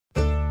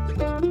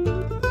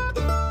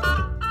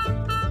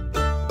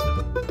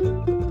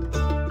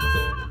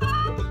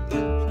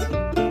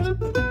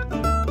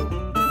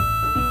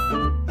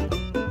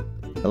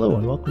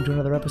welcome to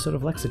another episode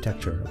of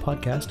Lexitecture, a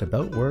podcast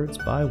about words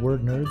by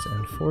word nerds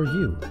and for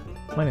you.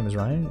 My name is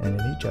Ryan, and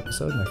in each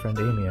episode, my friend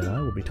Amy and I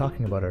will be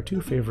talking about our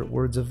two favorite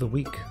words of the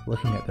week,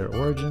 looking at their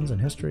origins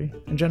and history,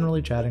 and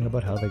generally chatting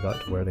about how they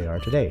got to where they are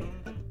today.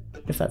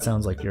 If that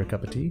sounds like your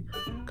cup of tea,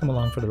 come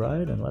along for the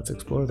ride and let's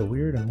explore the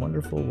weird and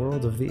wonderful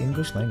world of the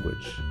English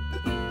language.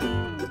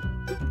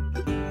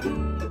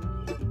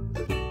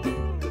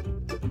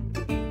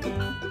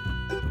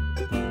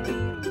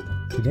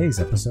 Today's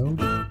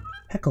episode,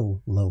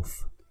 Heckle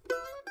Loaf.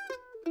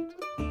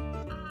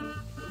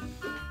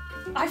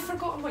 I've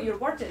forgotten what your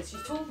word is. You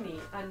told me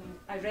and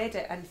I read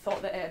it and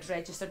thought that it had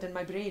registered in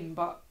my brain,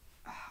 but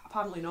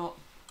apparently not.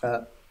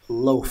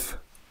 Loaf.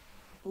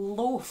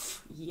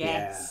 Loaf,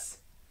 yes.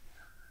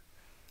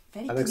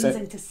 Yeah. Very I'm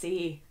pleasing to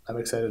say. I'm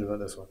excited about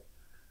this one.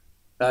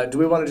 Do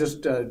we want to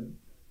just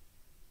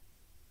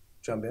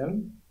jump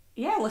in?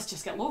 Yeah, let's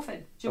just get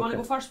loafing. Do you want to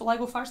go first? Will I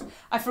go first?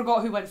 I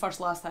forgot who went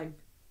first last time.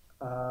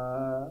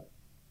 I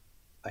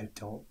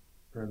don't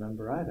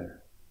remember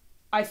either.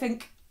 I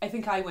think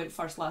I went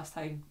first last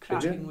time.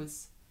 Cracking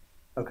was...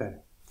 Okay.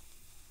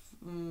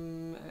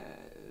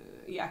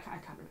 Yeah, I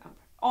can't remember.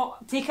 Oh,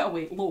 take it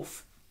away,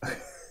 loaf.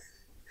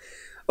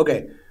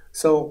 Okay,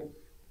 so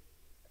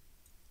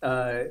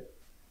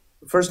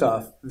first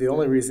off, the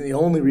only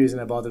reason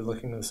I bothered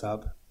looking this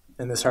up,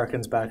 and this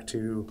harkens back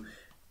to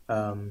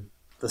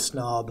the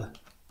snob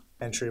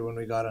entry when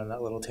we got on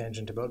that little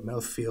tangent about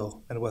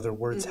mouthfeel and whether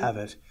words have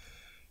it.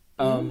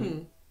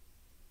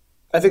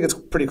 I think it's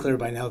pretty clear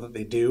by now that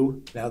they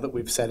do, now that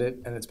we've said it,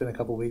 and it's been a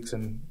couple weeks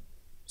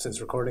since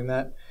recording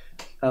that.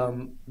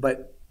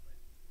 But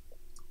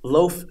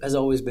loaf has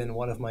always been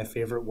one of my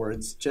favorite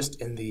words, just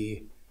in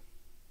the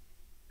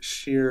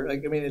sheer,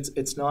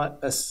 it's not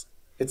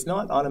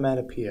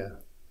onomatopoeia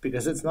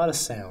because it's not a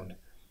sound,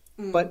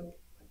 but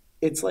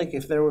it's like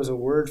if there was a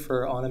word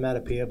for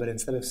onomatopoeia, but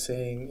instead of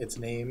saying its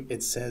name,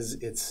 it says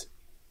its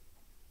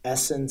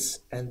essence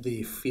and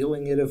the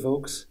feeling it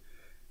evokes.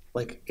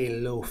 Like a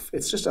loaf.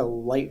 It's just a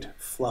light,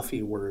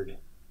 fluffy word.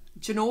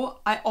 Do you know,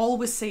 I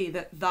always say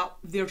that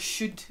there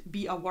should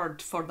be a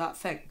word for that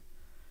thing.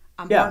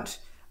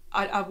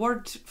 A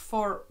word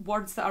for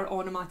words that are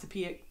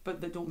onomatopoeic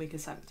but that don't make a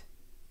sound.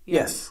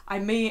 Yeah. Yes. I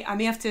may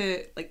have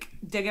to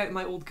dig out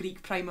my old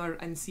Greek primer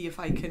and see if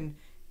I can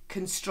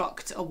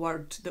construct a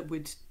word that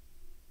would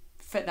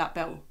fit that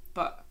bill.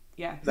 But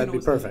yeah, that'd be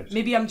perfect.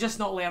 Maybe I'm just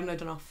not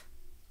learned enough.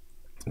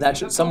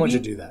 Someone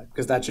should do that,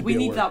 because that should be a word.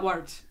 We need that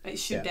word. It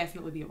should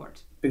definitely be a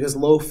word. Because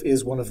loaf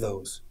is one of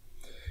those.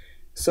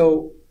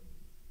 So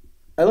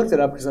I looked it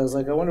up because I was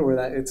like, I wonder where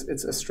that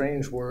it's a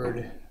strange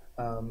word.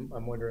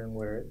 I'm wondering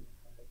where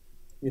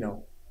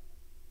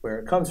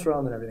it comes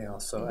from and everything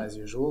else. So as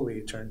usual,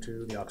 we turn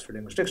to the Oxford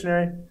English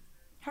Dictionary.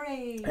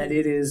 Hooray! And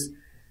it is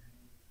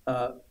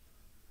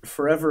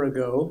forever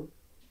ago.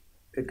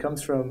 It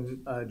comes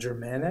from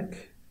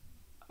Germanic.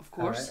 Of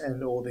course.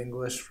 And Old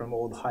English, from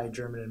Old High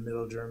German and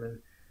Middle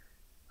German.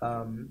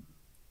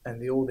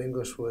 And the Old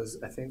English was,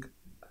 I think,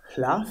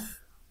 hlaf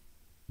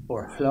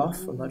or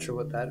hlof. I'm not sure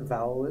what that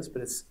vowel is,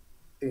 but it's,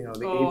 the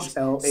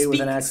HLA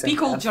with an accent.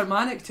 Speak Old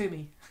Germanic to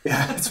me.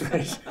 Yeah, that's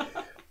right.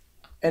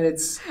 And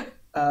it's,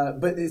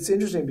 but it's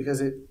interesting because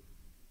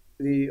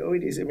the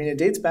OEDs, it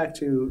dates back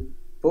to,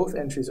 both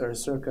entries are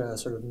circa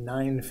sort of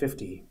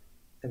 950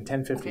 and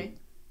 1050. Okay.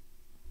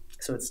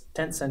 So it's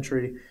 10th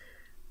century,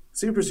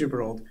 super,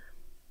 super old.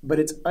 But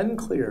it's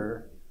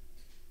unclear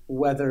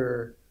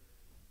whether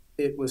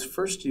it was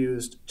first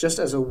used just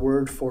as a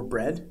word for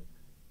bread.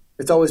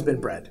 It's always been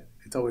bread.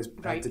 It's always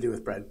had to do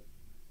with bread.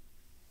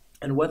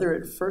 And whether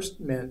it first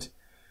meant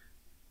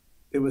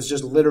it was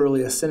just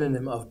literally a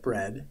synonym of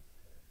bread,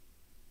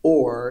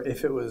 or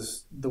if it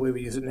was the way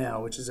we use it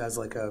now, which is as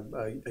like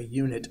a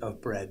unit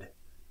of bread.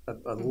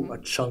 A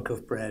chunk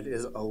of bread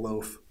is a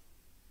loaf.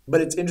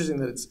 But it's interesting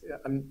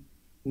that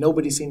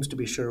nobody seems to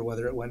be sure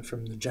whether it went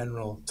from the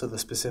general to the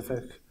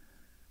specific,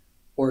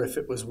 or if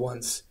it was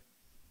once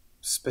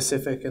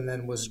specific and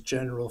then was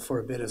general for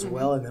a bit as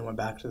well and then went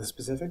back to the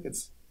specific.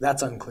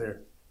 That's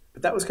unclear.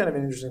 But that was kind of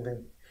an interesting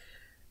thing.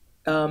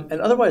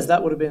 And otherwise,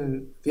 that would have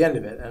been the end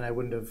of it, and I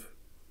wouldn't have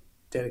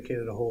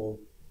dedicated a whole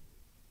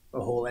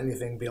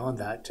anything beyond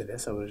that to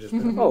this. I would have just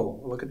been,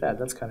 oh, look at that.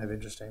 That's kind of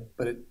interesting.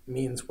 But it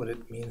means what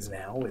it means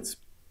now.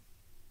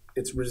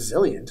 It's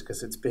resilient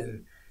because it's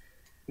been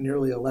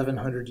nearly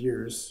 1,100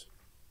 years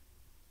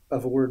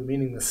of a word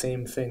meaning the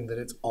same thing that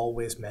it's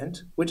always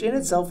meant, which in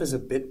itself is a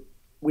bit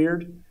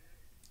weird.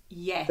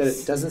 Yes. That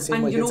it doesn't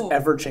seem like it's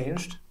ever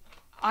changed.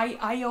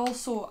 I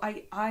also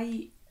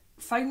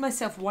found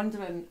myself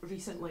wondering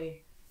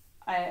recently,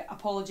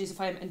 apologies if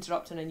I'm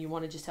interrupting and you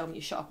want to just tell me to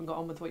shut up and get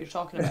on with what you're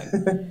talking about.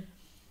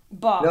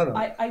 But no.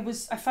 I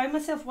found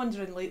myself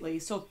wondering lately,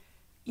 so,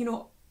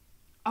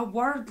 a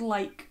word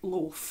like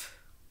loaf,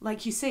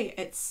 like you say,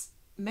 it's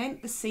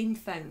meant the same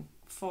thing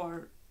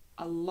for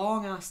a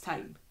long ass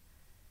time.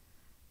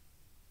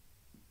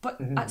 But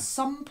at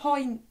some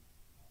point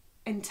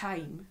in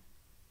time,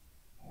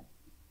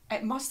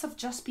 it must have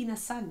just been a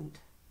sound.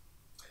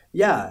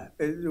 Yeah,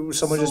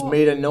 someone just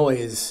made a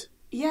noise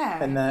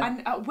Yeah, and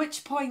at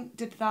which point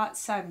did that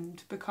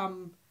sound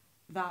become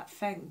that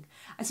thing?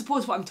 I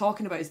suppose what I'm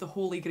talking about is the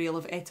holy grail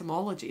of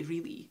etymology,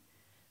 really.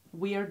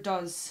 Where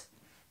does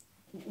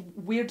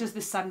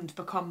the sound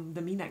become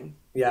the meaning?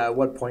 Yeah, at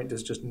what point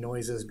does just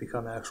noises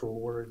become actual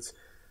words?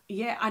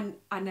 Yeah, and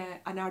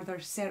are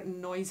there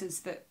certain noises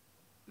that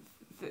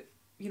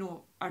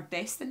are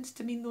destined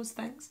to mean those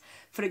things?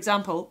 For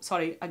example,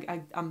 sorry,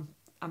 I'm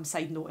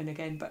side noting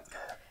again, but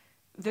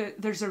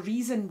there's a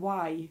reason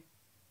why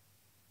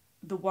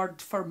the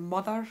word for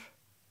mother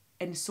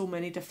in so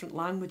many different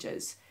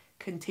languages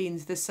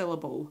contains the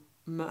syllable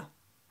m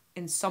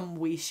in some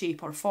way,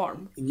 shape, or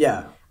form.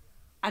 Yeah.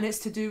 And it's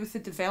to do with the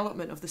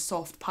development of the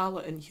soft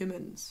palate in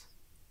humans.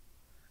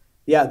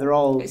 Yeah, they're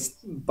all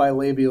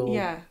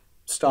bilabial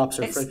stops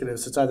or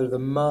fricatives. It's either the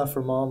ma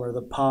for mom or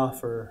the pa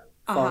for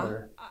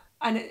father.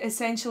 And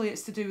essentially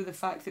it's to do with the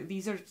fact that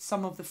these are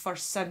some of the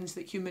first sounds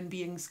that human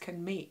beings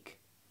can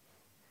make.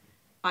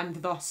 And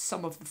thus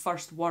some of the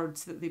first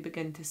words that they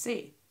begin to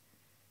say.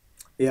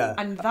 Yeah.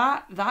 And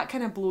that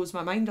kind of blows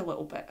my mind a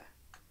little bit.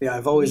 Yeah,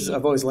 I've always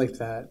liked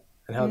that,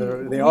 and how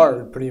they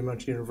are pretty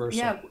much universal.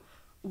 Yeah,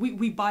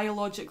 we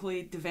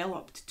biologically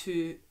developed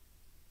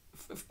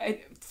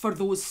for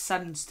those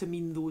sounds to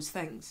mean those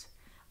things.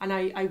 And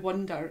I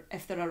wonder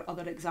if there are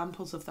other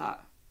examples of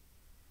that.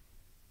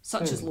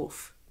 Such as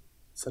loaf.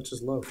 Such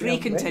as loaf. Pray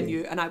continue,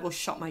 maybe. And I will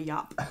shut my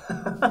yap.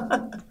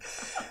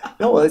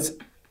 No, it's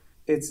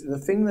the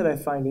thing that I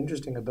find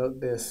interesting about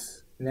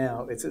this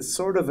now. It's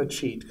sort of a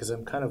cheat because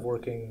I'm kind of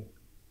working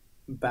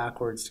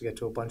backwards to get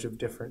to a bunch of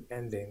different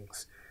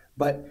endings,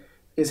 but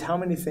is how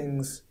many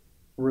things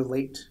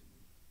relate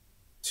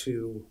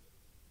to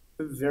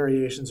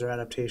variations or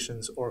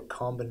adaptations or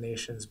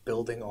combinations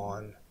building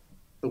on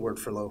the word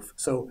for loaf.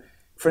 So,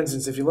 for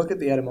instance, if you look at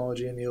the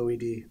etymology in the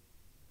OED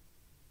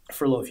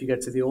for loaf, you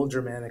get to the Old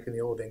Germanic and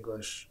the Old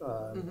English,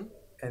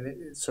 and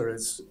it sort of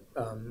is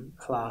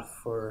hlaf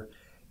for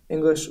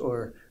English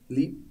or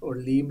lieb or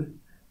lieb.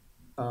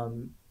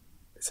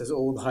 It says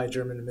Old High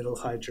German, Middle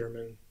High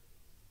German.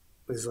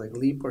 It's like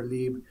lieb or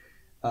lieb.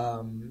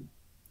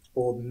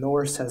 Old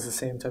Norse has the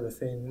same type of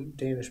thing.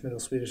 Danish, Middle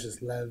Swedish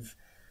is lev.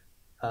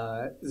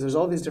 There's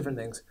all these different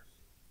things.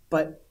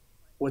 But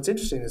what's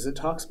interesting is it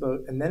talks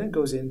about, and then it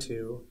goes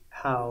into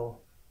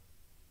how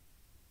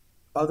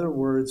other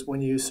words,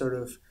 when you sort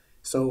of,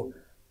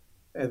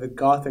 the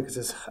Gothic it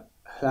says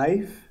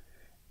hlaif,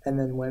 and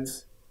then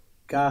whence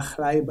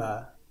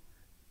gachlaiba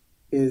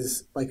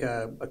is like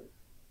a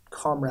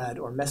comrade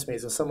or messmate,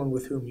 so someone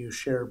with whom you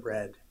share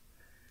bread.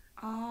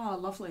 Ah,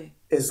 lovely.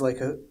 Is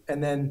like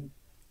and then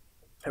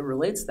it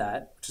relates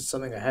that, which is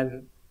something I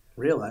hadn't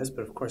realized,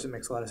 but of course it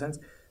makes a lot of sense,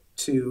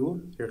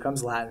 to, here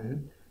comes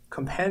Latin,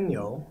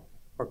 compagno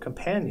or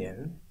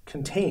companion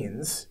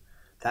contains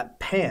that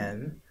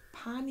pan,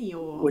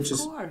 panio, which of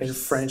is course. in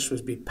French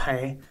would be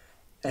pain,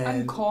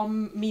 and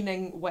com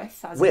meaning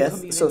with, as with,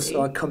 in community.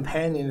 So a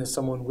companion is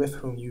someone with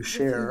whom you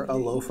share a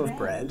loaf of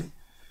bread.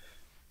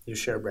 You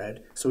share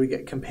bread. So we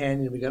get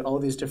companion, we got all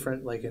these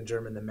different, like in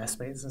German, the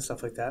messmates and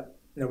stuff like that.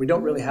 No, we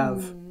don't really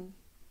have,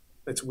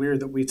 it's weird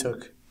that we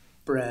took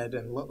bread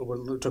and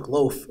took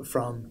loaf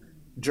from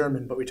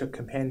German, but we took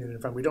companion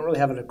from, we don't really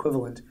have an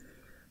equivalent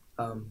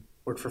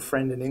word for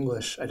friend in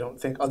English, I don't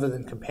think, other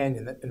than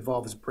companion that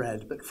involves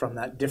bread, but from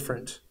that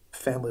different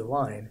family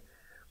line.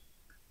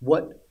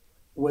 What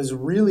was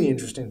really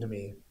interesting to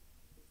me,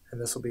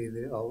 and this will be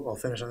I'll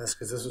finish on this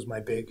because this was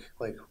my big,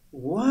 like,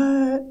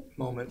 what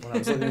moment when I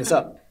was looking this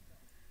up,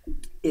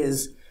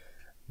 is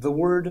the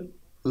word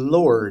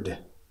Lord,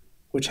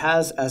 which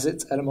has as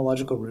its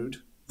etymological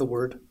root the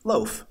word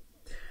loaf.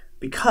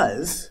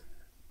 Because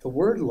the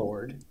word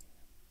Lord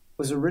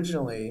was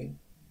originally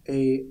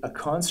a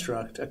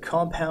construct, a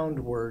compound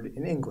word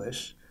in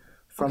English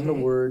from the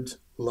words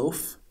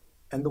loaf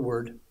and the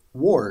word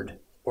ward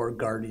or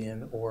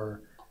guardian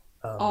or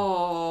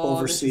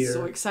overseer. This is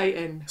so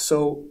exciting.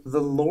 So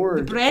the Lord,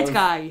 the bread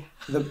guy,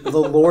 the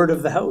Lord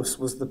of the house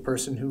was the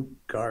person who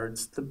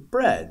guards the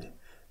bread,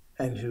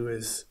 and who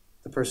is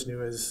the person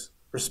who is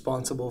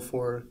responsible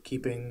for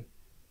keeping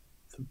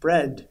the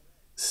bread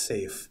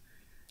safe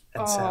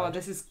and sound.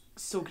 This is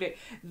so great.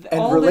 And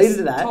all related this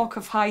to that, talk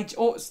of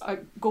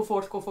go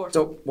for it.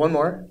 So one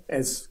more,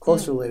 it's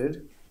close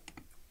related.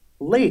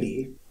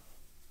 Lady.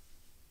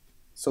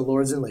 So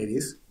lords and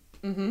ladies.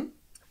 Mm-hmm.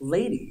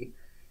 Lady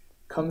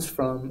comes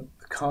from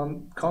the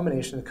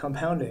combination, the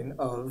compounding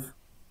of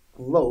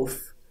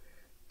loaf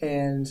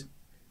and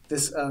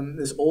this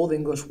old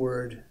English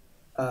word,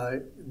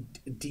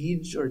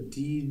 deej or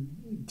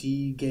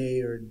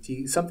gay or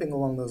something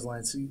along those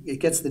lines. It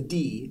gets the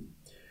D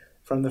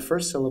from the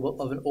first syllable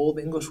of an old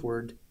English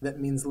word that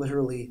means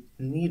literally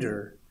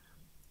kneader,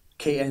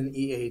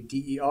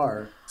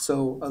 Kneader.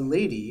 So a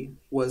lady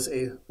was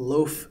a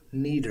loaf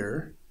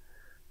kneader,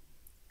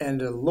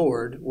 and a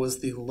lord was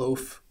the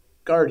loaf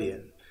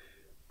guardian.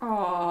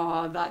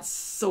 Oh, that's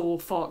so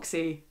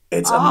foxy.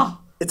 It's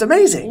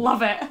amazing.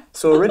 Love it.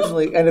 So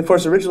originally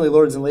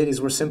lords and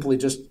ladies were simply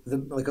just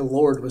like a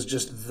lord was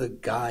just the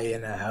guy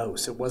in a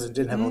house. It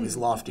didn't have all these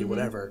lofty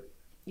whatever.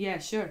 Yeah,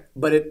 sure.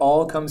 But it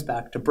all comes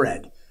back to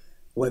bread.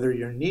 Whether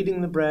you're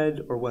kneading the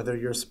bread or whether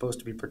you're supposed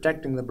to be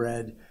protecting the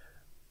bread,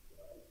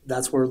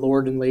 that's where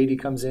Lord and Lady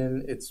comes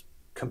in. It's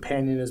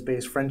companion is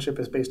based, friendship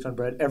is based on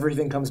bread.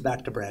 Everything comes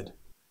back to bread.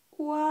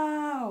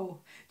 Wow.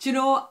 Do you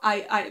know,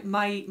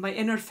 my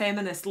inner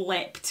feminist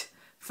leapt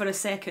for a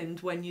second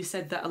when you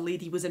said that a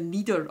lady was a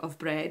kneader of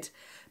bread,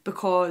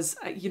 because,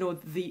 you know,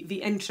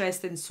 the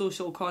interest in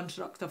social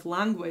construct of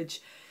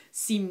language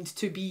seemed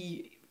to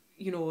be,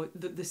 you know,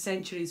 the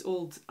centuries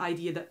old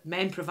idea that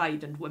men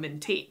provide and women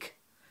take,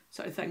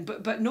 sort of thing.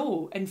 But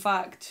no, in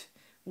fact,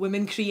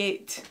 women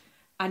create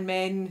and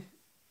men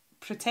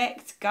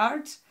protect,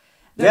 guard.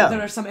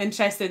 There are some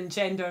interesting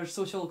gender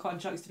social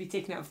constructs to be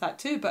taken out of that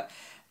too, but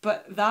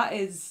that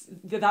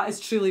is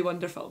truly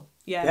wonderful.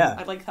 Yeah.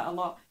 I like that a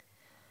lot.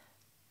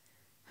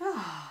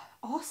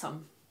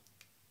 Awesome.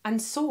 And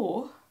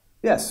so,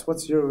 yes,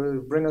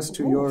 bring us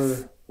to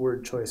your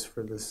word choice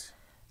for this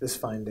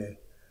fine day.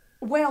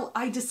 Well,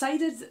 I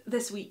decided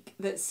this week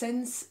that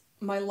since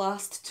my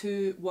last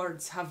two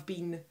words have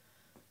been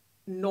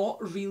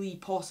not really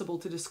possible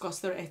to discuss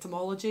their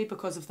etymology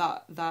because of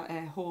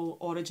that whole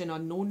origin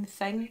unknown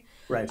thing.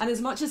 Right. And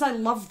as much as I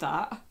love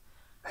that,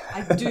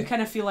 I do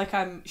kind of feel like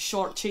I'm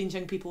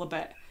shortchanging people a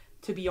bit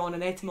to be on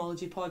an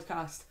etymology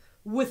podcast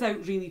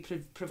without really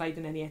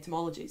providing any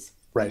etymologies.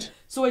 Right.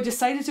 So I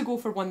decided to go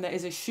for one that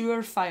is a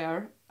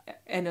surefire,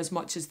 in as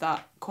much as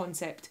that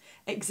concept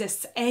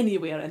exists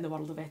anywhere in the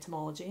world of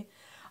etymology.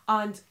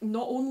 And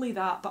not only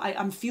that, but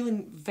I'm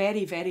feeling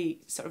very,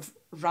 very sort of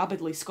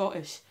rabidly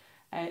Scottish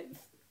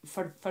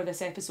for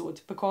this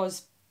episode,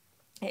 because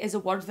it is a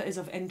word that is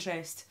of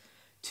interest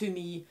to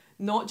me,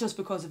 not just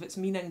because of its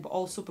meaning, but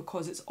also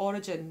because its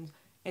origin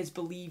is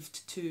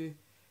believed to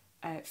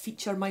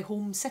feature my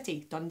home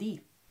city,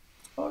 Dundee.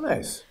 Oh,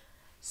 nice.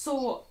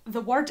 So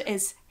the word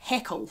is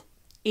heckle,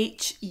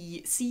 Heckle.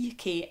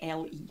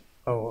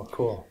 Oh,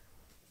 cool.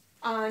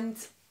 And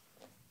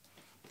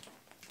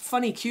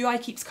funny,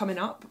 QI keeps coming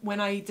up. When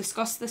I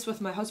discussed this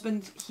with my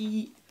husband,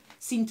 he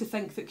seemed to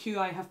think that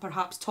QI have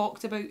perhaps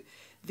talked about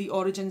the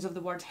origins of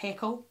the word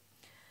heckle.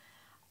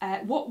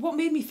 What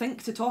made me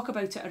think to talk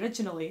about it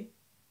originally,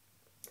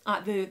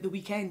 at the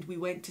weekend we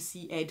went to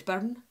see Ed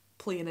Byrne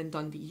playing in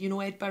Dundee. You know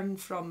Ed Byrne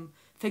from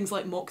things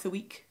like Mock the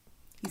Week?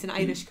 He's an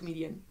Irish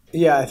comedian.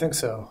 Yeah, I think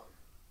so.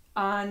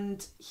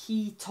 And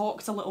he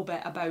talked a little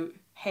bit about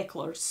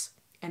hecklers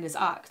in his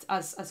act,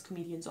 as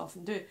comedians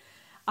often do.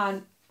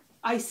 And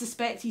I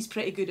suspect he's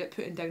pretty good at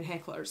putting down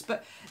hecklers.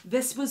 But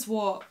this was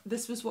what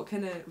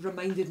kind of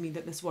reminded me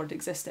that this word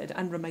existed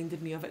and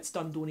reminded me of its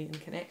Dundonian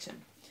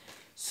connection.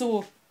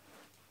 So,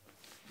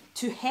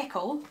 to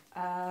heckle,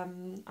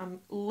 I'm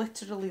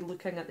literally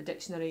looking at the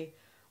dictionary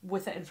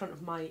with it in front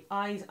of my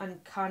eyes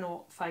and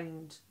cannot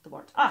find the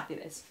word. Ah, there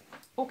it is.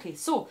 Okay,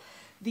 so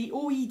the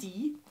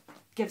OED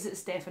gives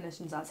its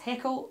definitions as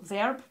heckle,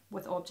 verb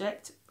with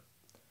object.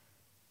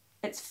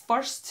 Its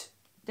first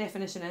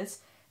definition is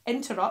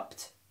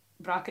interrupt,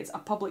 brackets, a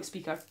public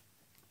speaker,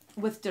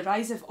 with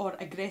derisive or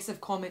aggressive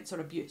comments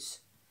or abuse.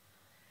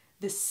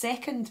 The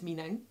second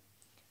meaning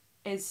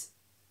is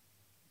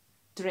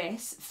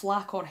dress,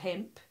 flax or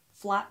hemp,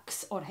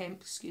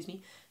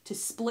 to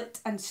split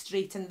and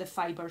straighten the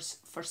fibres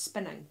for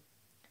spinning.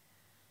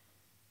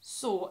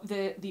 So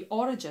the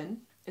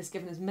origin is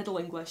given as Middle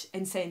English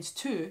in sense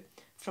 2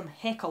 from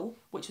heckle,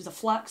 which was a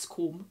flax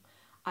comb,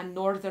 and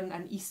northern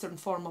and eastern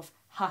form of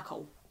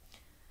hackle.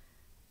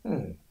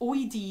 The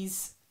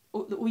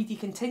OED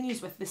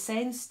continues with the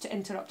sense to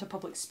interrupt a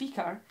public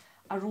speaker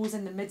arose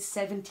in the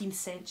mid-17th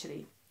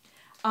century.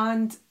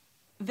 And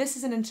this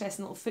is an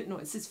interesting little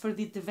footnote. It says, for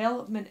the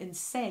development in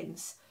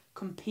sense,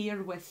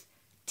 compare with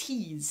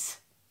tease.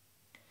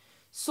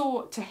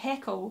 So to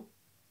heckle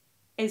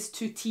is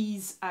to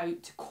tease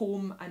out, to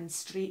comb and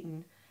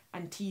straighten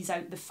and tease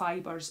out the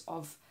fibres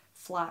of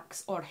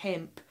flax or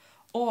hemp,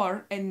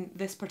 or in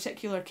this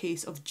particular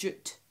case of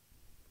jute.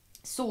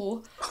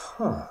 So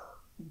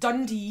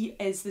Dundee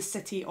is the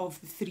city of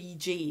the 3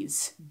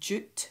 J's: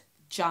 jute,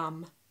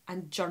 jam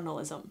and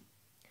journalism.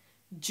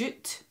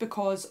 Jute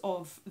because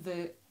of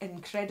the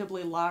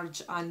incredibly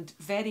large and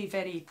very,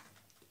 very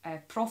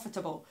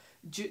profitable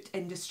jute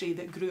industry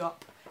that grew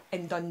up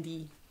in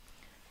Dundee.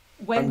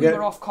 When we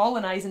were off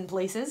colonising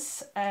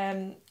places,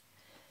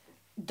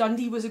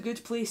 Dundee was a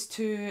good place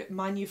to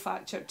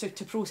manufacture,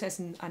 to process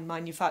and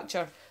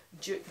manufacture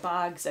jute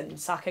bags and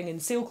sacking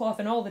and sailcloth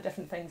and all the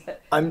different things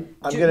that I'm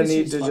going to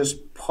need to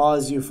just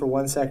pause you for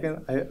 1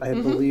 second. I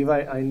believe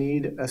I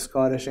need a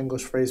Scottish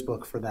English phrase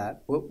book for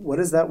that. What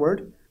is that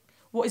word?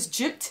 What is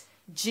jute?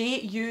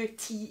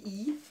 Jute.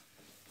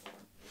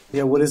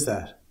 Yeah, what is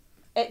that?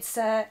 It's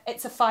a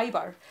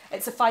fibre.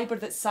 It's a fibre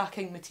that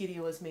sacking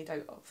material is made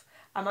out of.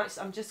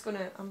 I'm just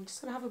gonna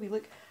have a wee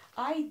look.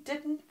 I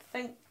didn't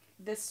think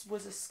this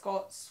was a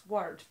Scots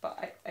word,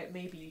 but it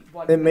may be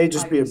one. It may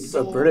just be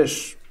a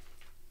British,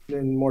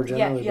 and more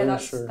generally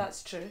British.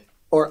 That's true.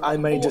 Or I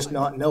may just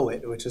not know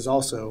it, which is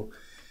also.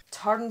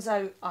 Turns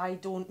out I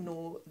don't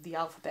know the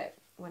alphabet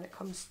when it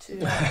comes to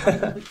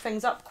look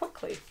things up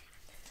quickly.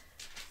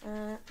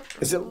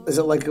 Is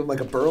it like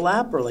a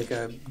burlap or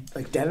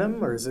like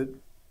denim, or is it?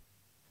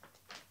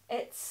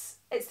 It's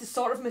the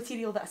sort of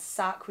material that a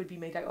sack would be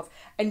made out of.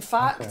 In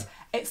fact,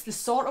 it's the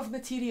sort of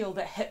material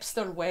that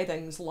hipster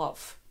weddings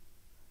love.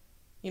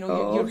 You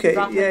know, you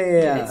wrap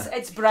it,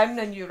 it's brown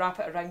and you wrap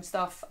it around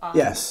stuff. And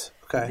yes.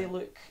 Okay. They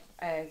look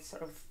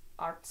sort of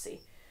artsy.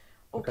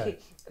 Okay.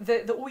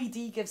 The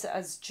OED gives it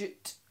as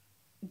jute,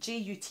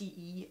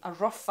 Jute, a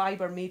rough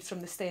fibre made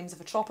from the stems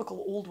of a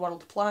tropical old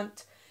world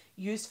plant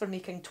used for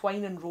making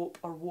twine and rope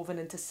or woven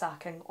into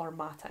sacking or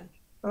matting.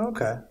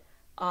 Okay.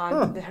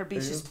 And the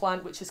herbaceous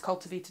plant which is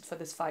cultivated for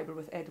this fibre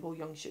with edible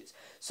young shoots.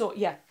 So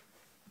yeah,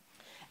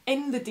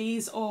 in the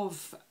days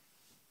of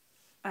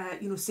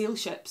sail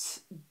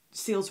ships,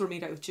 sails were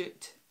made out of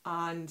jute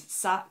and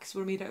sacks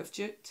were made out of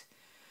jute.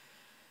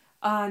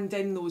 And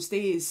in those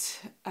days,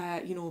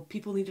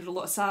 people needed a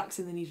lot of sacks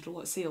and they needed a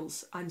lot of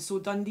sails. And so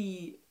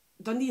Dundee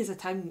is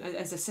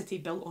a city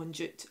built on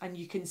jute, and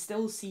you can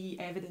still see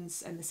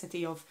evidence in the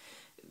city of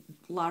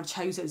large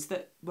houses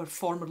that were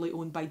formerly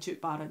owned by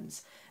jute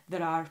barons.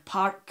 There are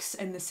parks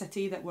in the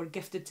city that were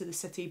gifted to the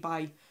city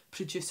by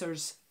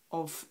producers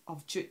of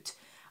jute.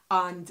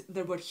 And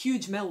there were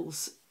huge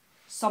mills,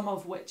 some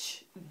of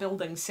which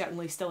buildings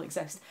certainly still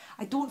exist.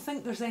 I don't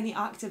think there's any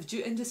active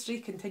jute industry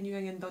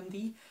continuing in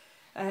Dundee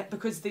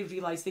because they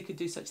realised they could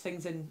do such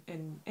things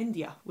in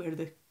India where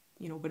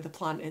the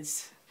plant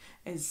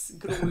is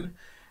grown.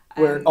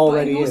 Where it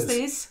already is.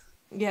 Days,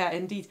 yeah,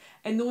 indeed.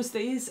 In those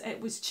days,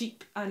 it was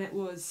cheap and it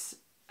was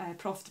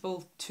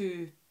profitable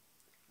to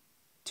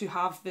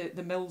have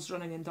the mills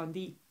running in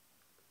Dundee.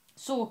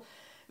 So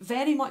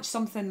very much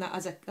something that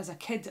as a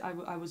kid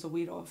I was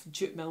aware of,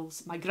 jute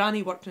mills. My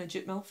granny worked in a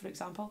jute mill, for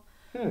example.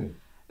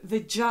 The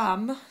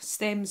jam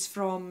stems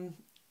from,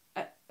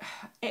 it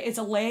is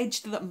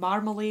alleged that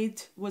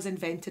marmalade was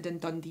invented in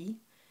Dundee.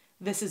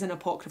 This is an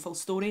apocryphal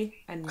story,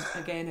 and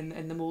again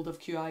in the mould of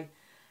QI.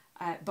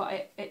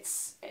 But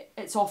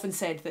it's often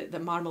said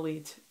that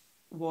marmalade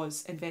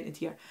was invented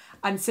here.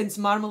 And since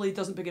marmalade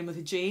doesn't begin with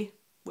a J,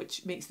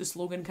 which makes the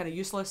slogan kind of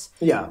useless,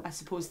 I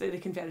suppose that they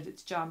converted it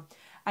to jam.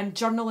 And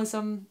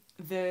journalism,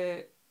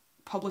 the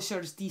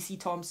publishers DC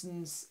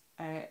Thomson's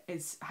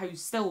is how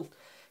still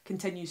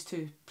continues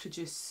to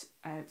produce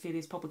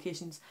various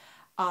publications.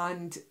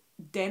 And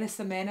Dennis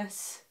the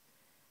Menace,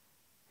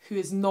 who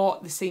is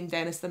not the same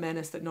Dennis the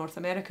Menace that North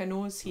America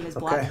knows. He has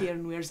black hair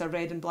and wears a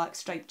red and black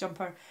striped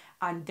jumper.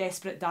 And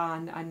Desperate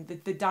Dan and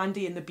the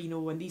Dandy and the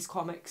Beano and these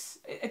comics.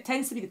 It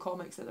tends to be the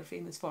comics that they're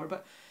famous for.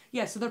 But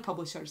yeah, so they're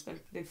publishers.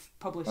 They've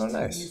published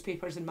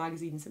newspapers and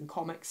magazines and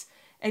comics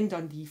in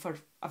Dundee for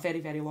a very,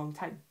 very long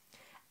time.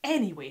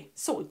 Anyway,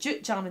 so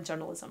jute, jam and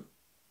journalism.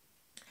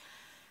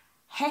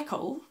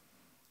 Heckle,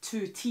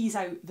 to tease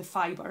out the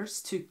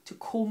fibres, to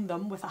comb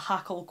them with a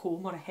hackle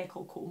comb or a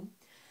heckle comb.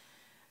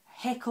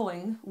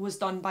 Heckling was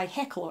done by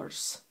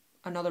hecklers.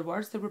 In other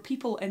words, there were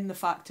people in the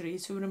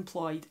factories who were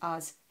employed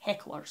as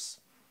hecklers.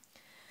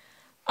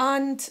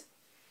 And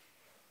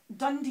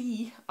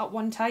Dundee, at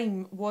one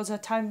time, was a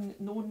town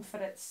known for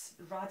its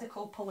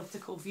radical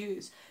political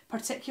views,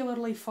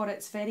 particularly for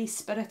its very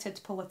spirited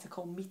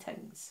political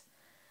meetings.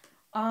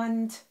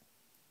 And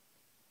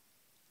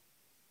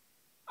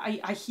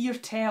I hear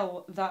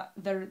tell that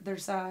there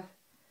was a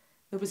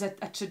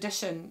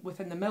tradition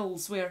within the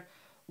mills where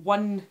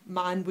one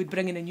man would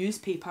bring in a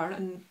newspaper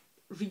and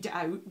read it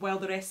out while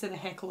the rest of the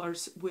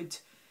hecklers would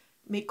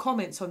make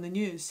comments on the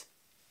news.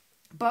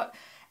 But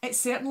it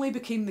certainly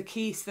became the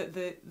case that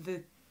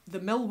the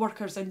mill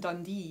workers in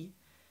Dundee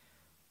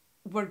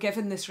were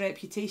given this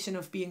reputation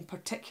of being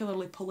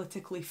particularly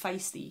politically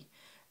feisty,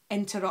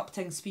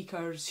 interrupting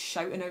speakers,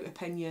 shouting out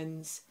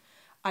opinions,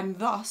 and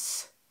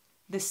thus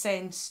the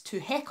sense to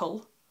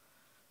heckle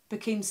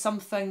became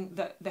something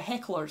that the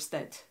hecklers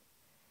did.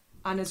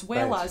 And as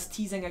well as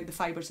teasing out the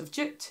fibres of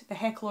jute, the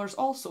hecklers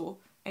also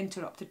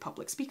interrupted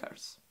public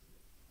speakers.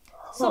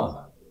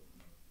 So,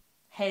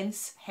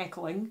 hence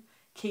heckling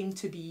came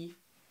to be,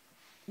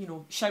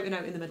 shouting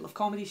out in the middle of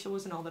comedy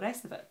shows and all the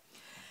rest of it.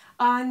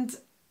 And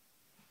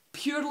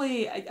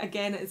purely,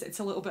 again, it's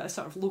a little bit of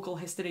sort of local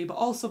history, but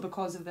also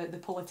because of the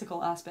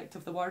political aspect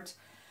of the word.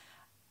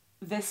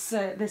 This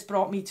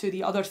brought me to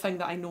the other thing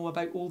that I know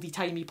about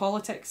oldie-timey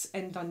politics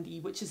in Dundee,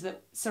 which is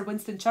that Sir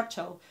Winston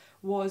Churchill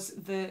was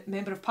the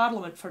Member of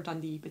Parliament for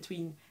Dundee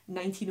between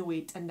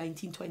 1908 and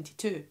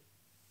 1922.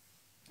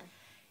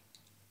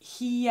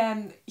 He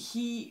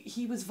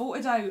was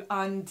voted out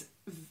and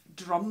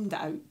drummed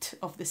out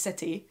of the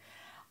city,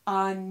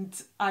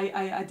 and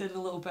I did a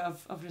little bit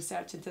of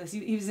research into this.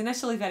 He was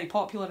initially very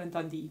popular in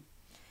Dundee.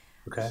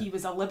 He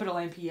was a Liberal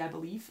MP, I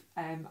believe.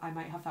 I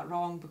might have that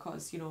wrong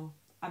because,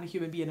 I'm a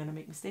human being and I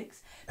make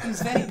mistakes. He was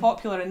very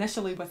popular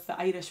initially with the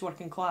Irish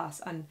working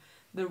class, and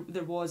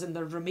there was and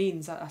there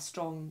remains a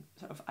strong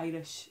sort of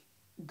Irish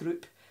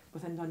group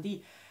within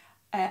Dundee.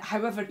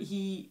 However,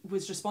 he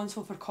was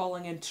responsible for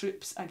calling in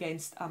troops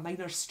against a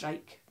miners'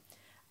 strike,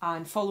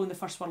 and following the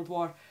First World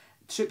War,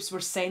 troops were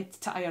sent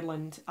to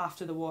Ireland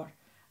after the war,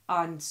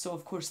 and so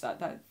of course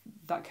that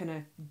kind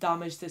of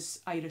damaged this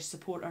Irish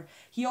supporter.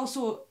 He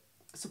also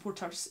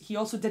supporters. He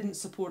also didn't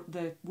support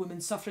the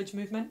women's suffrage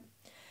movement,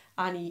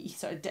 and he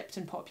sort of dipped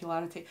in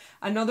popularity.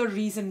 Another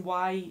reason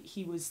why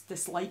he was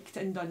disliked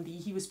in Dundee,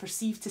 he was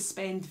perceived to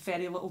spend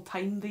very little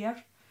time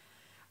there,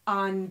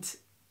 and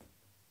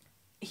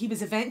he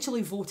was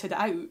eventually voted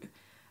out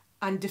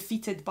and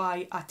defeated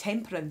by a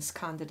temperance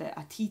candidate,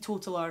 a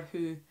teetotaler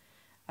who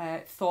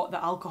thought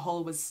that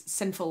alcohol was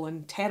sinful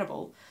and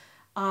terrible.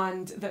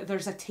 And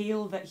there's a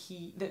tale that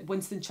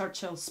Winston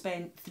Churchill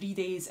spent 3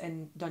 days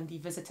in Dundee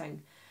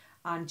visiting,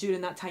 and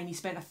during that time he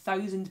spent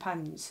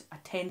 £1,000, a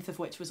tenth of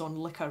which was on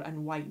liquor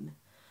and wine.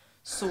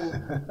 So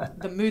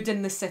the mood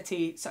in the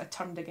city sort of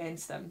turned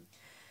against him.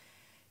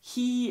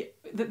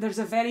 There's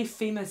a very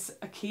famous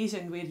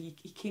occasion where he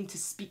came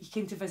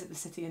to visit the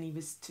city, and he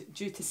was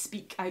due to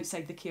speak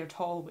outside the Caird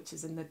Hall, which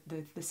is in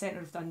the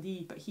centre of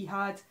Dundee, but he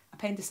had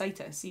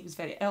appendicitis. He was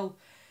very ill,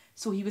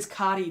 so he was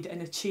carried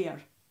in a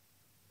chair.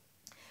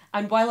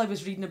 And while I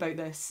was reading about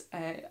this,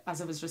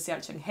 as I was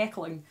researching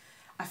heckling,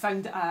 I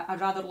found a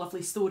rather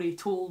lovely story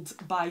told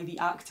by the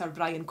actor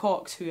Brian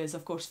Cox, who is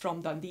of course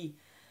from Dundee,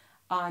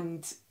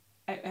 and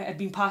it had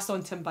been passed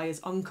on to him by his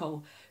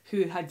uncle,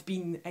 who had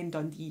been in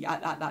Dundee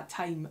at that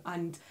time.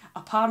 And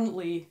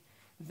apparently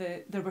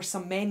there were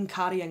some men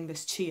carrying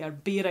this chair,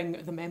 bearing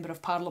the Member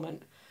of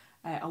Parliament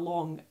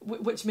along,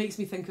 which makes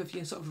me think of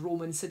sort of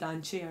Roman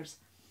sedan chairs.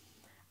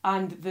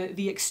 And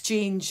the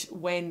exchange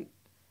went,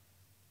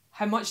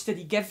 "How much did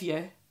he give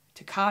you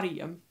to carry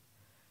him?"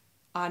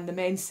 And the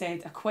men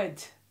said,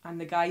 £1. And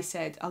the guy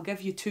said, "I'll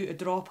give you 2 to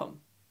drop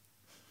him."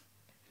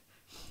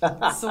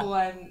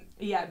 So,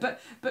 yeah, but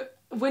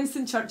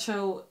Winston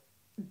Churchill,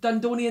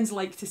 Dundonians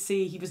like to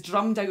say he was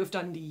drummed out of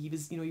Dundee.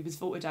 He was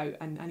voted out,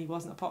 and he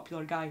wasn't a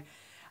popular guy.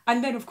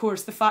 And then, of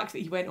course, the fact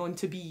that he went on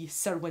to be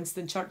Sir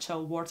Winston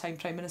Churchill, wartime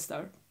Prime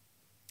Minister,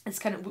 it's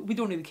kind of, we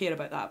don't really care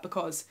about that,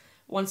 because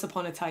once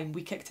upon a time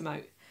we kicked him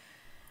out.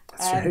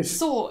 That's right.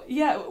 So,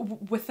 yeah,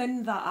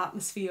 within that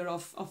atmosphere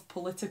of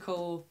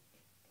political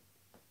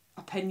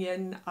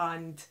opinion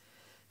and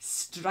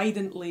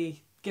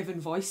stridently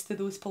given voice to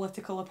those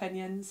political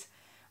opinions,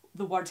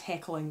 the word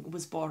heckling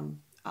was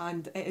born,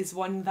 and it is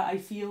one that I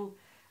feel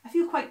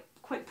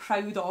quite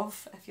proud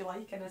of, if you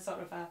like, in a sort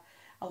of a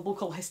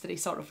local history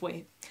sort of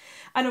way.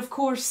 And of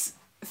course,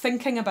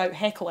 thinking about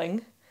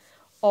heckling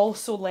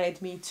also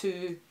led me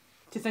to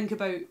think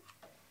about,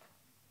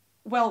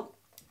 well,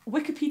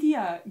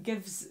 Wikipedia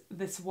gives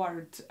this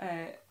word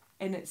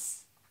in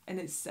its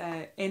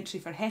entry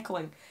for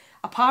heckling.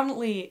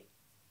 Apparently,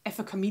 if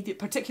a comedian,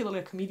 particularly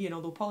a comedian,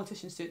 although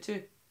politicians do it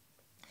too,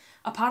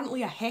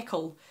 apparently a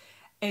heckle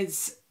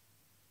is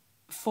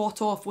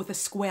fought off with a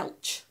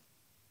squelch.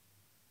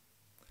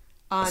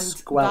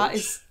 And that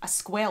is a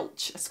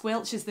squelch. A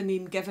squelch is the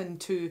name given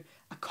to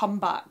a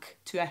comeback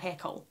to a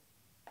heckle.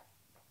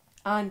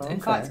 And in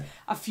fact,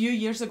 a few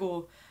years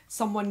ago,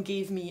 someone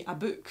gave me a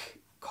book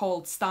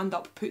called Stand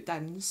Up Put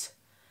Downs.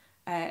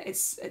 It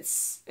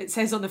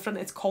says on the front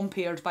it's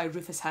compared by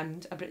Rufus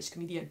Hound, a British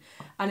comedian,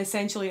 and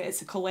essentially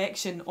it's a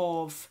collection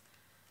of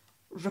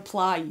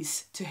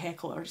replies to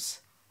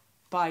hecklers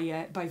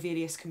by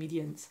various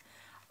comedians,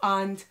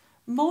 and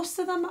most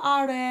of them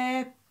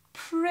are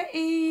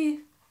pretty.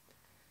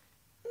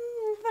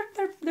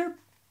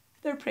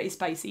 They're pretty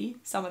spicy.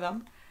 Some of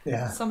them.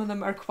 Yeah. Some of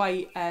them are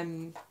quite.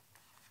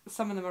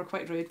 Some of them are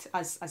quite rude,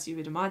 as you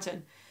would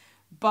imagine,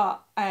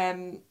 but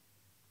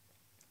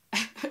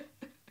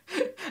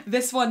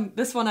This one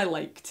I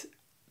liked.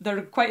 There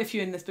are quite a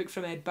few in this book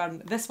from Ed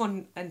Byrne. This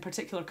one in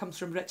particular comes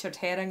from Richard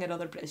Herring,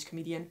 another British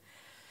comedian.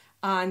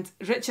 And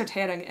Richard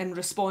Herring, in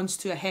response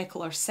to a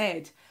heckler,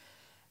 said,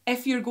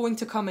 "If you're going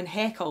to come and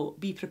heckle,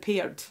 be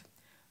prepared.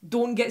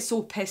 Don't get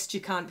so pissed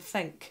you can't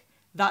think.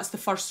 That's the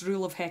first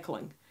rule of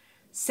heckling.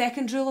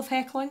 Second rule of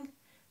heckling,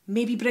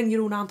 maybe bring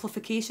your own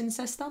amplification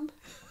system."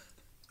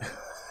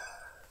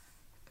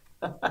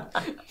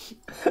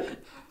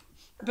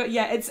 But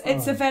yeah,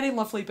 it's a very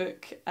lovely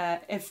book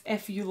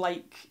if you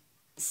like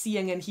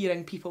seeing and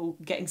hearing people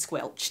getting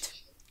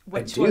squelched,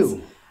 which was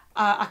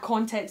a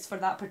context for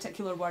that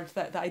particular word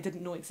that I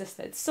didn't know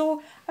existed.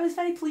 So I was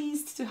very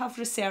pleased to have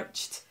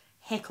researched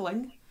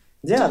heckling.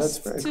 Yeah, that's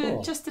very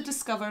cool. Just to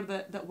discover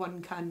that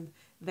one can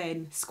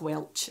then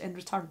squelch in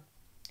return.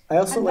 I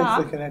also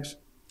like the connection.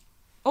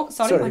 Oh,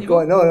 sorry. Go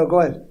on. No, go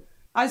ahead.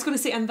 I was going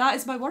to say, and that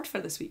is my word for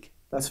this week.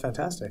 That's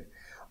fantastic.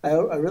 I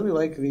really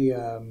like the...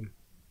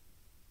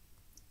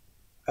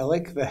 I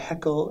like the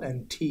heckle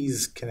and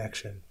tease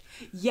connection.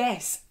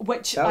 Yes,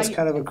 which that was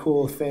kind of a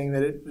cool thing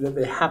that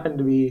they happened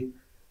to be.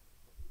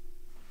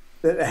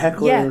 That a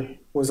heckler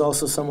was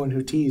also someone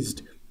who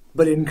teased,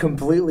 but in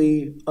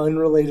completely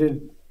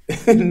unrelated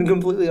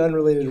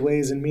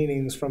ways and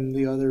meanings from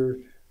the other,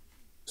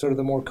 sort of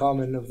the more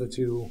common of the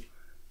two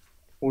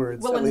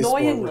words. Well,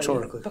 annoyingly,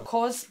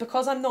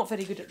 because I'm not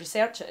very good at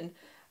researching.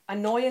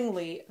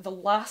 Annoyingly, the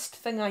last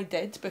thing I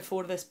did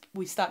before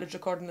we started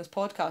recording this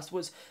podcast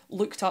was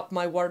looked up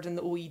my word in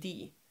the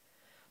OED.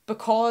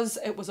 Because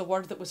it was a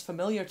word that was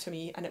familiar to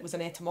me and it was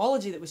an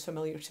etymology that was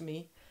familiar to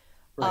me,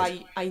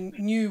 right. I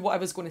knew what I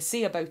was going to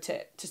say about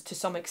it to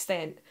some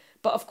extent,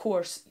 But of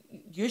course,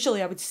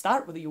 usually I would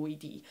start with the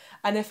OED.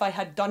 And if I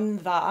had done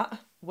that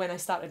when I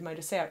started my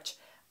research,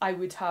 I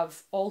would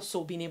have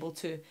also been able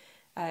to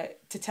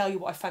tell you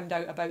what I found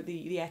out about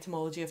the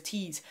etymology of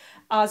tease.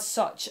 As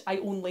such, I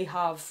only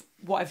have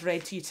what I've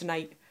read to you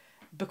tonight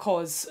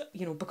because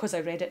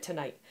I read it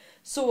tonight.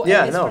 So it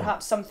is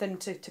perhaps something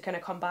to kind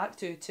of come back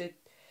to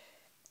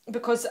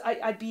because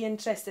I'd be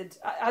interested,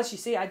 as you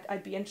say,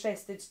 I'd be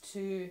interested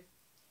to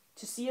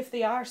see if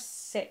they are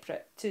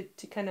separate,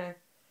 to kind of...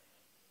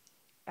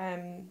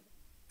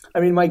 I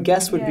mean, my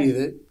guess would be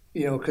that,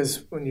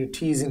 because when you're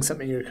teasing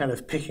something, you're kind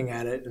of picking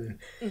at it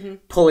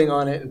and pulling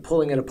on it and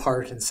pulling it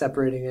apart and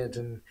separating it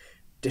and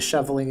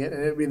disheveling it.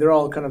 And they're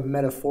all kind of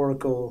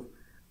metaphorical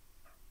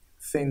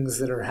things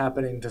that are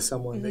happening to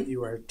someone that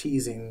you are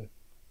teasing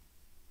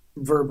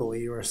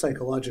verbally or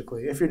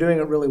psychologically. If you're doing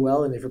it really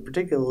well and if you're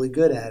particularly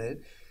good at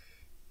it,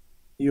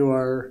 you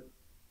are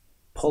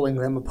pulling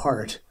them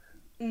apart.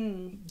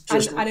 And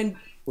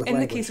in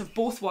the case of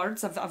both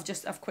words,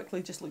 I've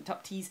quickly just looked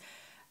up tease.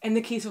 In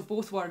the case of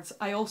both words,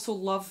 I also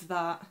love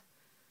that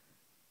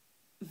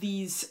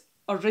these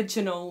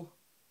original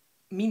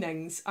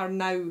meanings are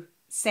now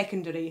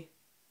secondary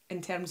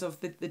in terms of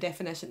the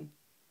definition.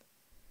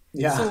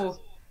 Yeah. So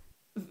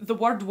the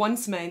word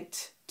once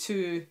meant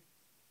to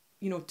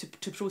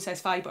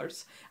process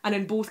fibres, and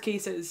in both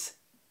cases,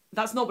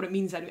 that's not what it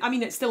means. I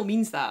mean, it still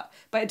means that,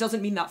 but it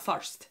doesn't mean that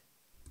first.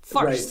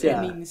 First, it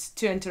means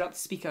to interrupt the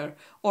speaker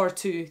or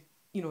to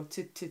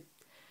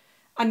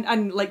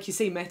and like you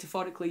say,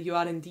 metaphorically, you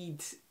are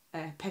indeed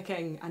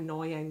picking,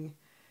 annoying,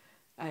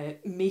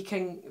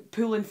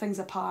 pulling things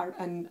apart,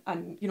 and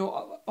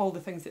all the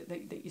things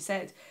that you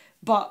said.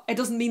 But it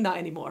doesn't mean that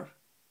anymore,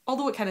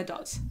 although it kind of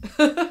does.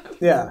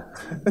 Yeah.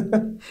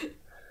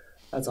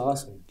 That's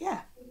awesome.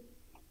 Yeah.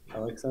 I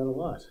like that a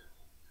lot.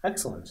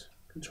 Excellent.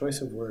 Good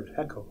choice of word.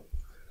 Heckle.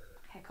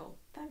 Heckle.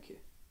 Thank you.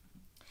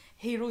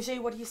 Hey,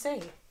 Roger, what do you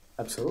say?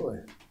 Absolutely.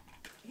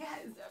 Yeah,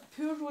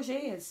 poor Roger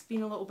has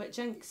been a little bit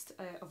jinxed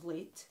of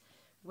late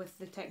with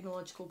the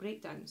technological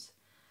breakdowns.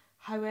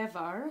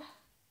 However,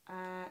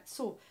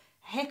 so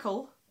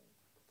heckle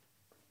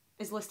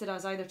is listed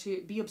as either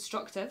to be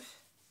obstructive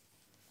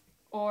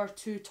or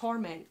to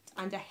torment,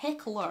 and a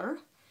heckler,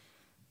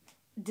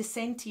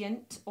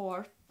 dissentient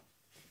or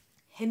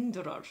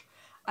hinderer.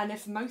 And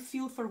if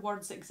mouthfeel for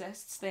words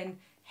exists, then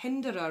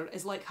hinderer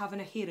is like having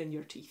a hair in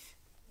your teeth.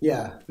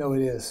 Yeah, no,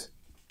 it is.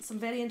 Some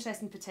very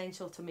interesting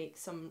potential to make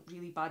some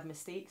really bad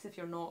mistakes if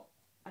you're not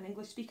an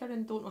English speaker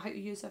and don't know how to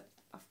use a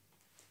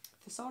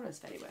thesaurus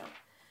very well.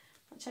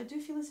 Which I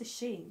do feel is a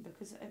shame,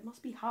 because it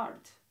must be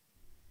hard.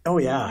 Oh,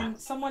 yeah. When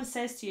someone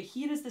says to you,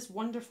 here is this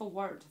wonderful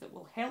word that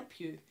will help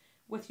you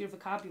with your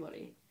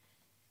vocabulary,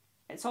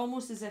 it's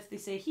almost as if they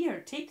say, here,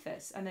 take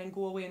this, and then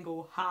go away and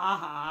go, ha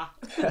ha.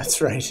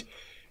 That's right.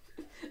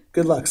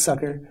 Good luck,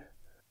 sucker.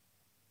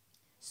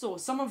 So,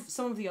 some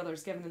of the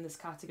others given in this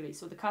category.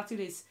 So the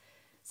category is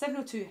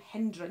 702,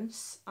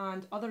 hindrance,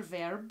 and other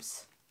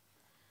verbs.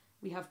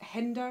 We have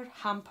hinder,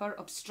 hamper,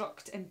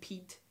 obstruct,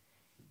 impede,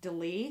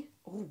 delay.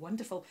 Oh,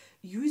 wonderful.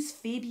 Use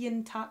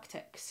Fabian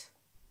tactics.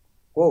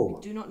 Whoa.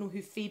 I do not know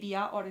who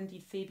Fabia or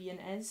indeed Fabian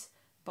is,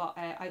 but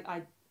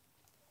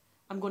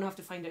I'm going to have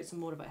to find out some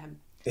more about him.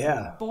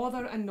 Yeah.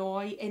 Bother,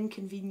 annoy,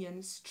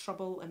 inconvenience,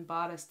 trouble,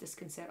 embarrass,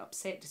 disconcert,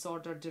 upset,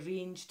 disorder,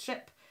 derange,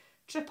 trip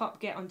up,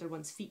 get under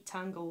one's feet,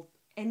 tangle,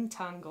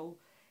 entangle,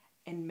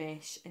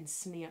 enmesh,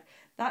 ensnare.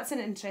 That's an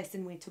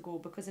interesting way to go,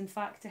 because in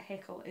fact to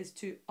heckle is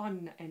to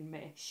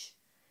unenmesh,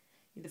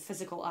 the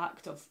physical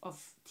act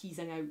of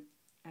teasing out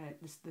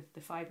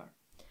the fibre.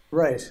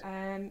 Right.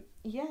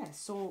 Yeah,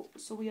 so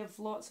we have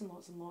lots and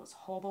lots and lots.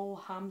 Hobble,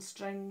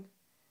 hamstring,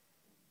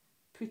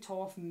 put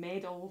off,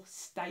 meddle,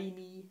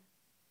 stymie.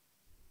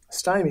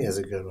 Stymie is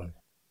a good one.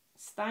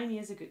 Stymie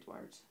is a good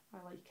word.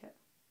 I like it.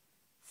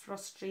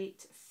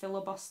 Frustrate,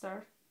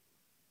 filibuster.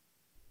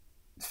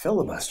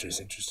 Filibuster is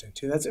interesting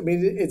too.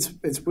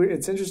 It's weird.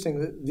 It's interesting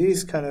that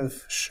these kind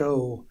of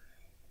show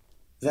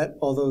that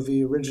although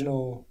the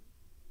original,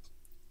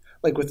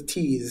 like with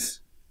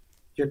tease,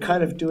 you're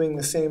kind of doing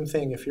the same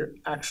thing. If you're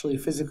actually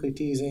physically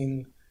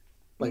teasing,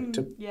 like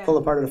pull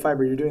apart a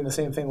fiber, you're doing the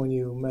same thing when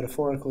you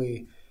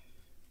metaphorically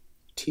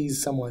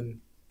tease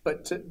someone.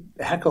 But to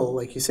heckle,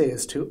 like you say,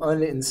 is to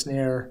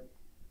ensnare.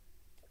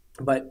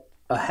 But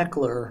a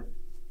heckler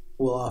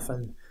will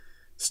often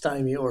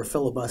stymie or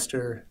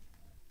filibuster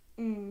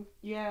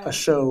a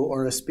show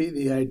or a speech.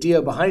 The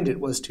idea behind it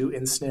was to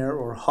ensnare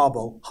or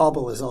hobble.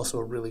 Hobble is also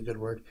a really good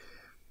word.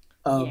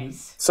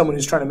 Yes. Someone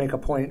who's trying to make a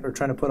point or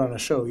trying to put on a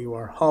show, you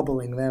are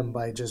hobbling them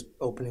by just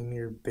opening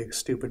your big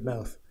stupid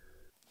mouth.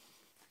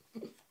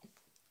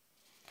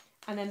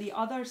 And then the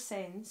other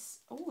sense,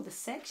 the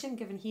section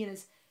given here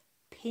is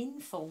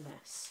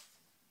painfulness.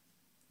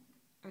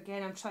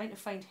 Again, I'm trying to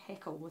find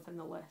heckle within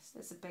the list.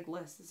 It's a big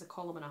list. It's a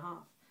column and a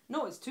half.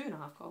 No, it's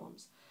 2.5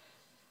 columns.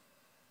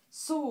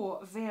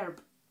 So,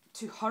 verb,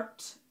 to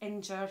hurt,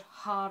 injure,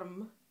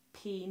 harm,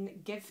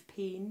 pain, give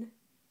pain,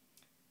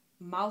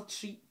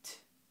 maltreat,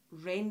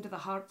 rend the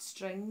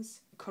heartstrings,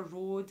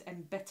 corrode,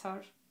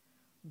 embitter,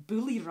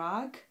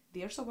 bullyrag.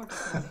 There's a word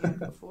I've never heard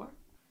before.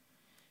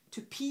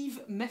 To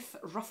peeve, miff,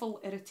 ruffle,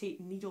 irritate,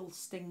 needle,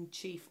 sting,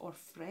 chafe or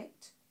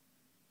fret.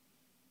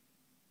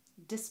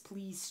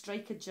 Displease,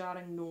 strike a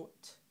jarring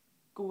note,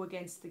 go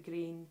against the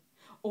grain.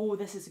 Oh,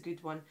 this is a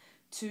good one.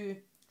 To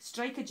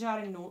strike a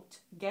jarring note,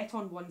 get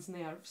on one's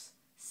nerves,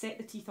 set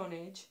the teeth on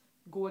edge,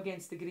 go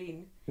against the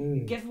grain,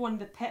 give one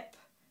the pip,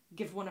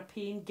 give one a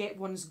pain, get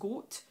one's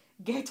goat,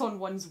 get on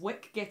one's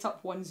wick, get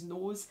up one's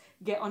nose,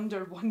 get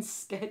under one's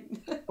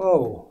skin.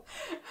 Oh.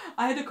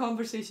 I had a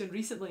conversation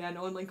recently, an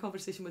online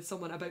conversation with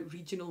someone about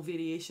regional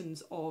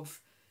variations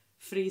of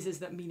phrases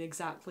that mean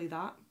exactly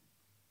that.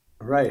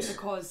 Right.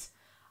 Because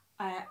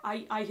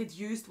I had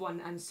used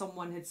one and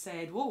someone had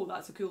said, whoa,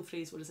 that's a cool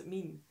phrase, what does it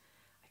mean?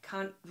 I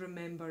can't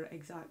remember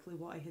exactly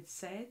what I had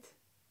said.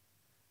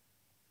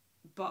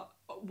 But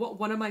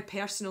one of my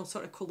personal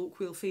sort of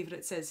colloquial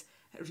favourites is,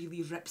 it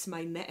really rips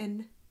my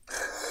knitting.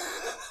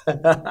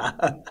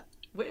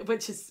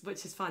 which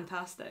is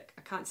fantastic.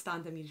 I can't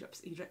stand him, he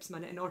rips my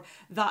knitting. Or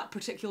that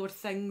particular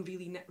thing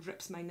really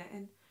rips my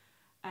knitting.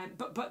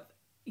 But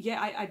yeah,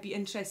 I'd be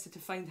interested to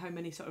find how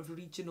many sort of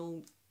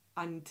regional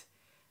and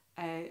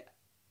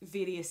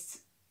various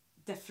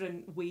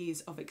different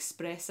ways of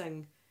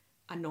expressing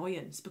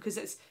annoyance, because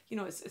it's, you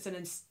know, it's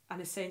an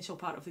essential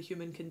part of the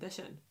human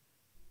condition.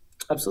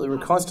 Absolutely.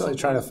 We're constantly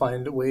trying to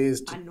find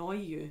ways to annoy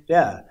you.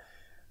 Yeah.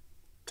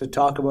 To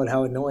talk about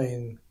how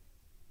annoying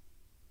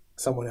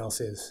someone else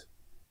is.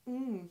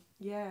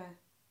 Yeah.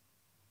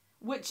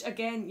 Which,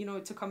 again, you know,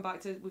 to come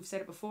back to, we've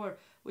said it before,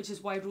 which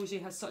is why Roger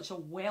has such a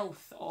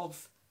wealth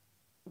of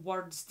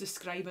words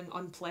describing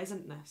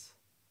unpleasantness.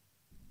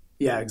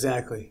 Yeah,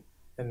 exactly.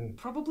 And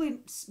probably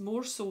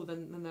more so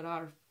than there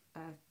are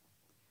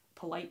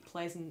polite,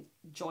 pleasant,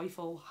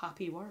 joyful,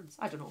 happy words.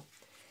 I don't know.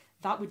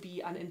 That would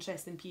be an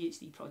interesting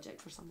PhD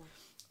project for someone.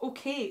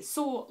 Okay,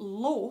 so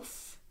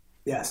loaf.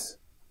 Yes.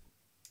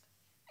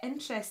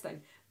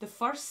 Interesting. The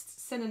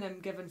first synonym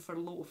given for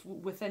loaf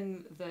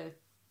within the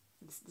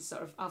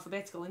sort of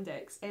alphabetical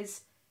index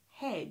is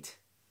head,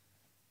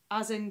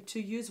 as in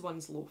to use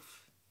one's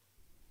loaf.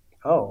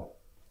 Oh.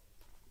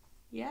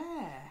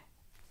 Yeah.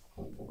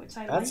 Which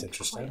I That's like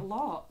interesting. Quite a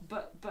lot,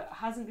 but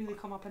hasn't really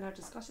come up in our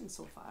discussion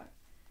so far.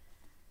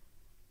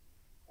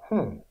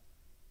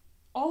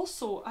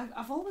 Also,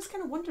 I've always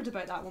kind of wondered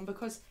about that one,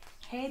 because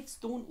heads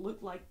don't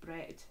look like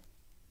bread.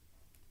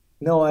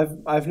 No,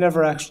 I've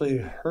never actually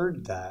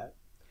heard that.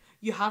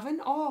 You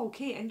haven't? Oh,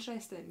 okay,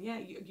 interesting. Yeah,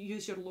 you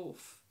use your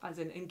loaf, as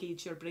in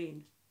engage your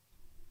brain.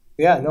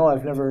 Yeah, no,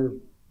 I've never...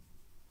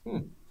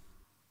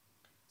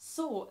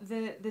 So,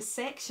 the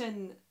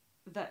section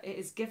that it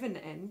is given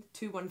in,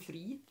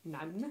 213,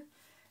 noun,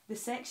 the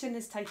section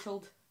is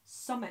titled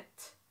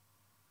Summit.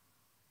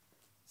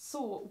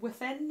 So,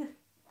 within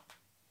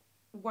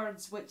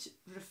words which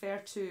refer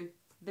to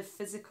the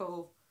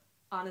physical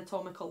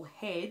anatomical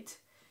head,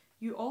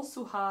 you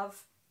also have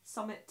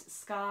summit,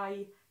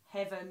 sky,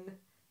 heaven,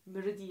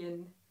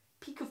 meridian,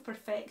 peak of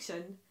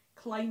perfection,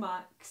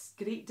 climax,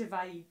 great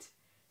divide,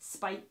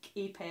 spike,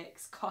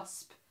 apex,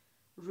 cusp,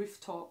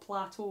 rooftop,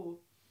 plateau.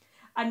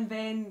 And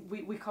then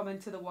we come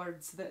into the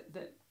words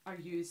that are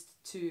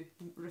used to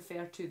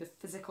refer to the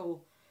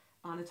physical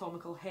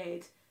anatomical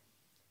head.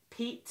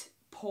 Pate,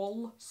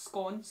 poll,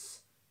 sconce,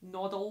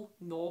 noddle,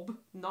 knob,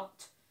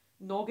 nut,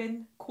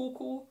 noggin,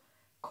 cocoa,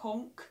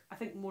 conch, I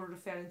think more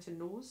referring to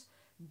nose,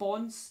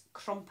 bonce,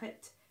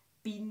 crumpet,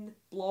 bean,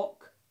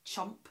 block,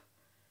 chump,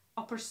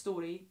 upper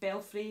story,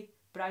 belfry,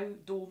 brow,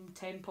 dome,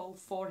 temple,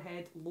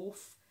 forehead,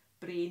 loaf,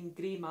 brain,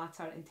 grey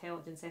matter,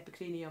 intelligence,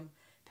 epicranium,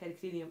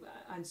 pericranium,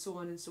 and so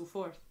on and so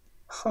forth.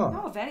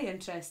 Oh, very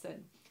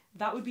interesting.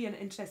 That would be an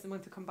interesting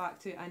one to come back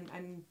to,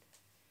 and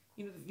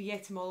you know, the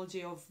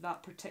etymology of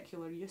that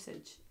particular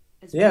usage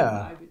is one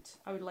that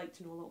I would like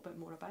to know a little bit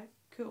more about.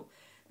 Cool.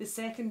 The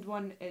second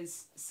one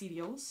is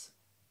cereals.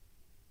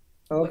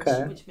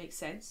 Okay. Which makes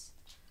sense.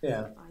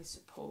 Yeah. I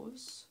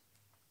suppose.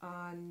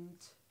 And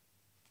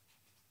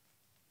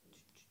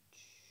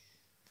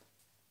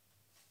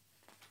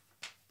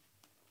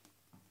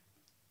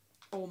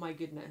oh my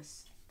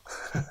goodness.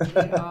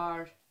 There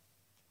are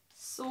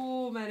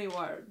so many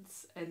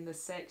words in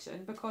this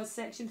section, because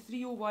section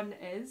 301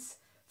 is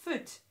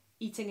food,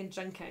 eating and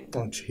drinking.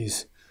 Oh,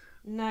 jeez.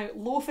 Now,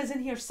 loaf is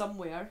in here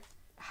somewhere.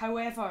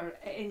 However,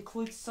 it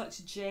includes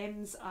such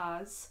gems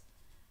as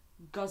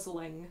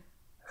guzzling,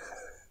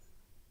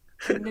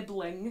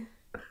 nibbling,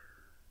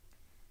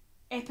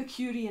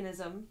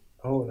 Epicureanism.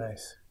 Oh,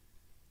 nice.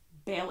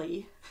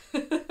 Belly.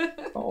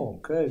 Oh,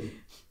 good.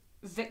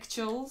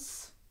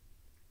 Victuals.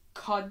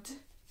 Cud.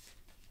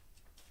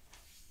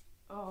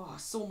 Oh,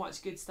 so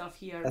much good stuff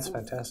here. That's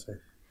fantastic.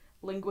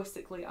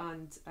 Linguistically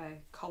and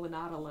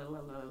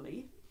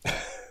culinarily.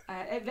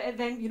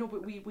 Then, you know,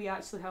 we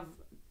actually have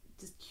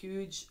just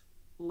huge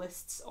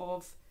lists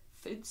of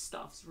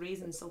foodstuffs.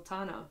 Raisin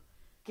sultana.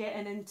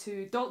 Getting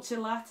into dolce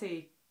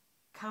latte,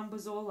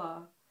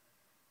 cambozola,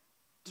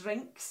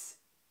 drinks,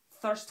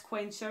 thirst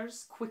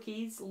quenchers,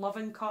 quickies,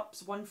 loving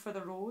cups, one for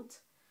the road.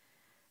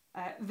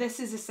 This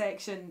is a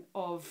section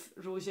of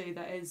Roger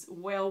that is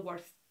well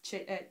worth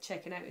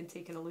checking out and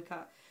taking a look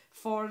at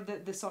for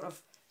the sort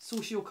of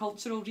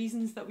socio-cultural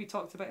reasons that we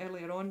talked about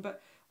earlier on,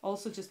 but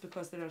also just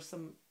because there are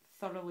some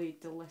thoroughly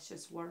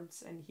delicious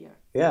words in here.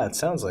 Yeah, it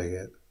sounds like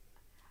it.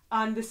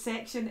 And the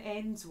section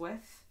ends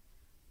with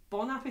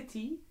bon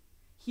appetit,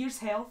 here's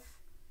health,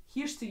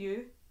 here's to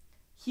you,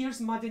 here's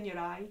mud in your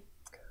eye,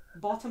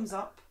 bottoms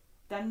up,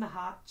 down the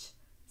hatch,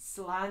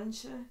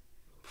 slange,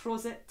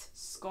 prosit,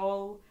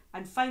 skoll,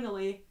 and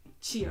finally,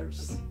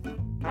 cheers.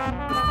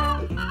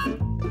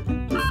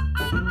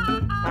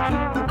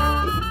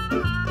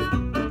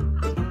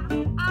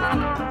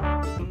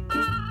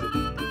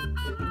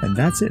 And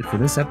that's it for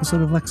this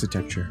episode of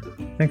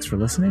Lexitecture. Thanks for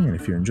listening, and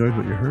if you enjoyed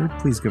what you heard,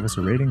 please give us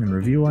a rating and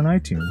review on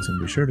iTunes, and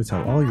be sure to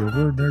tell all your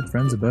word nerd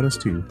friends about us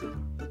too.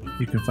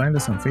 You can find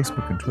us on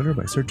Facebook and Twitter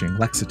by searching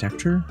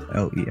Lexitecture,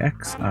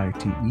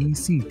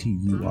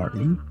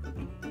 Lexitecture.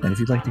 And if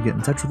you'd like to get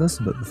in touch with us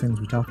about the things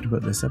we talked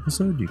about this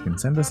episode, you can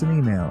send us an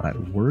email at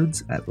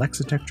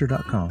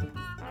words@lexitecture.com.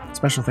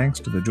 Special thanks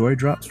to the Joy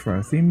Drops for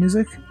our theme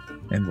music,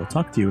 and we'll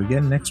talk to you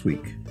again next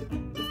week.